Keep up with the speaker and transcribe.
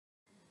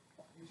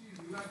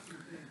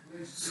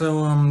So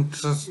I'm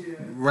just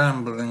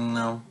rambling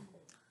now.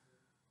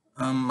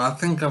 I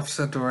think I've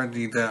said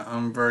already that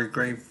I'm very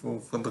grateful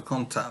for the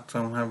contact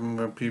I'm having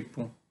with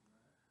people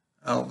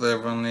out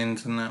there on the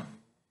internet.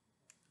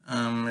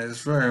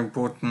 It's very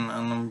important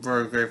and I'm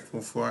very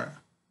grateful for it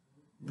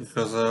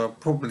because I'll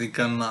probably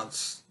go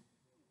nuts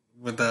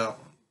without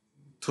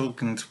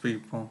talking to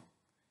people.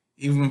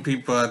 Even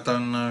people I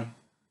don't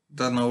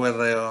know where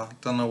they are,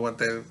 don't know what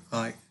they look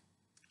like,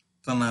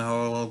 don't know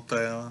how old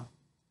they are.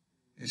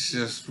 It's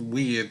just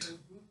weird,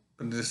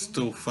 but it's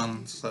still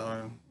fun.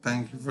 So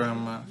thank you very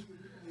much.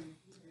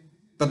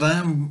 But I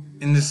am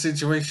in a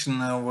situation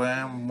now where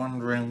I'm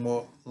wondering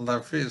what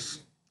life is.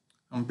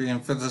 I'm being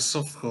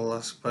philosophical,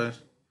 I suppose.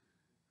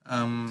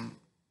 Um,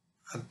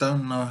 I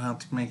don't know how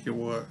to make it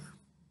work.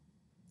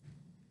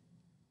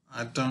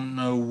 I don't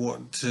know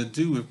what to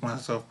do with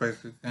myself,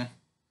 basically.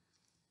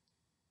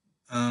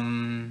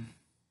 Um,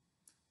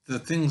 the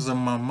things on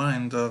my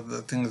mind are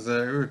the things that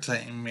are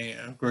irritating me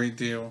a great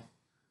deal,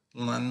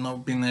 like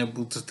not being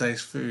able to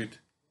taste food.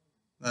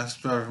 That's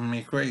driving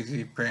me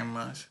crazy, pretty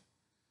much.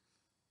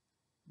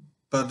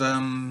 But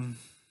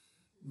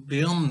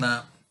beyond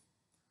that,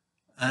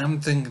 I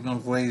am thinking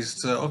of ways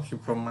to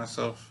occupy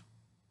myself.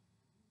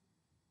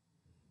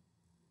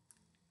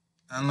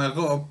 And I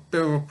got a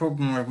bit of a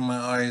problem with my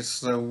eyes,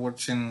 so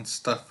watching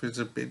stuff is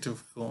a bit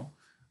difficult.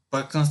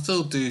 But I can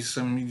still do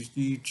some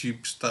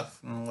YouTube stuff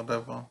and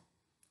whatever.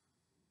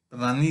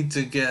 But I need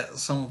to get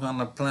some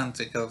kind of plan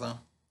together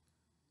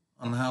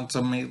on how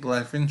to make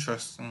life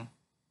interesting.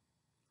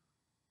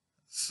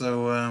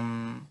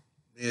 So,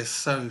 it's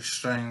so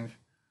strange.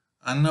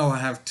 I know I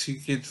have two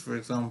kids, for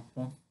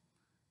example,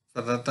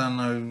 but I don't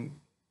know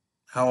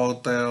how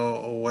old they are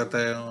or where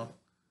they are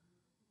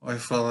or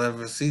if I'll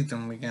ever see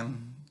them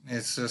again.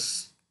 It's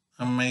just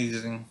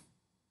amazing.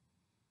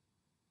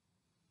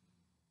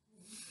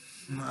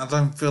 I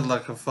don't feel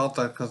like a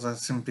father because I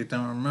simply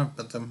don't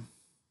remember them.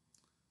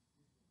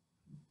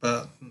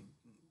 But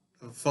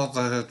the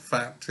fatherhood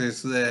factor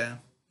is there,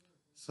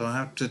 so I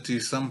have to do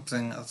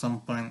something at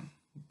some point.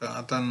 But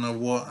I don't know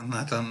what and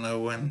I don't know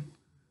when.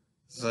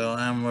 So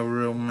I'm a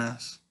real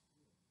mess.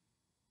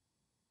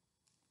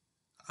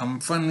 I'm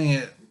finding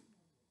it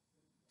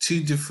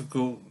too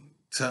difficult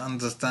to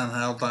understand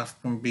how life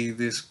can be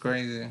this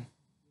crazy.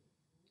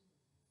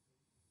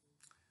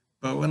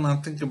 But when I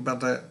think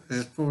about it,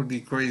 it's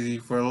probably crazy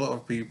for a lot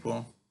of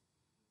people.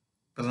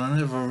 But I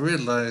never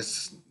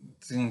realized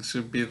things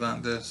should be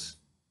like this.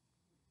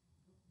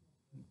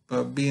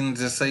 But being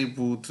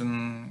disabled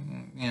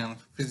and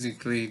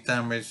physically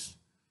damaged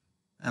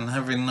and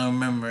having no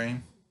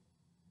memory,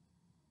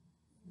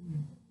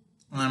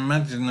 I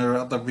imagine there are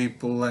other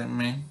people like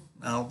me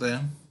out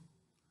there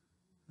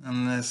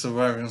and they're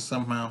surviving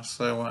somehow.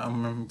 So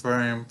I'm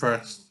very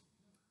impressed.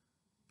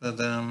 But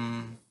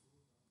I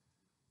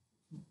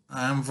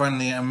am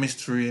finding a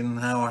mystery in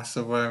how I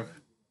survive.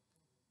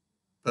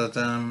 But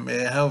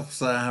it helps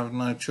that I have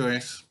no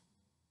choice,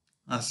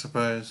 I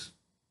suppose.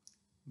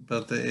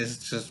 But it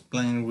is just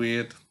plain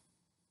weird.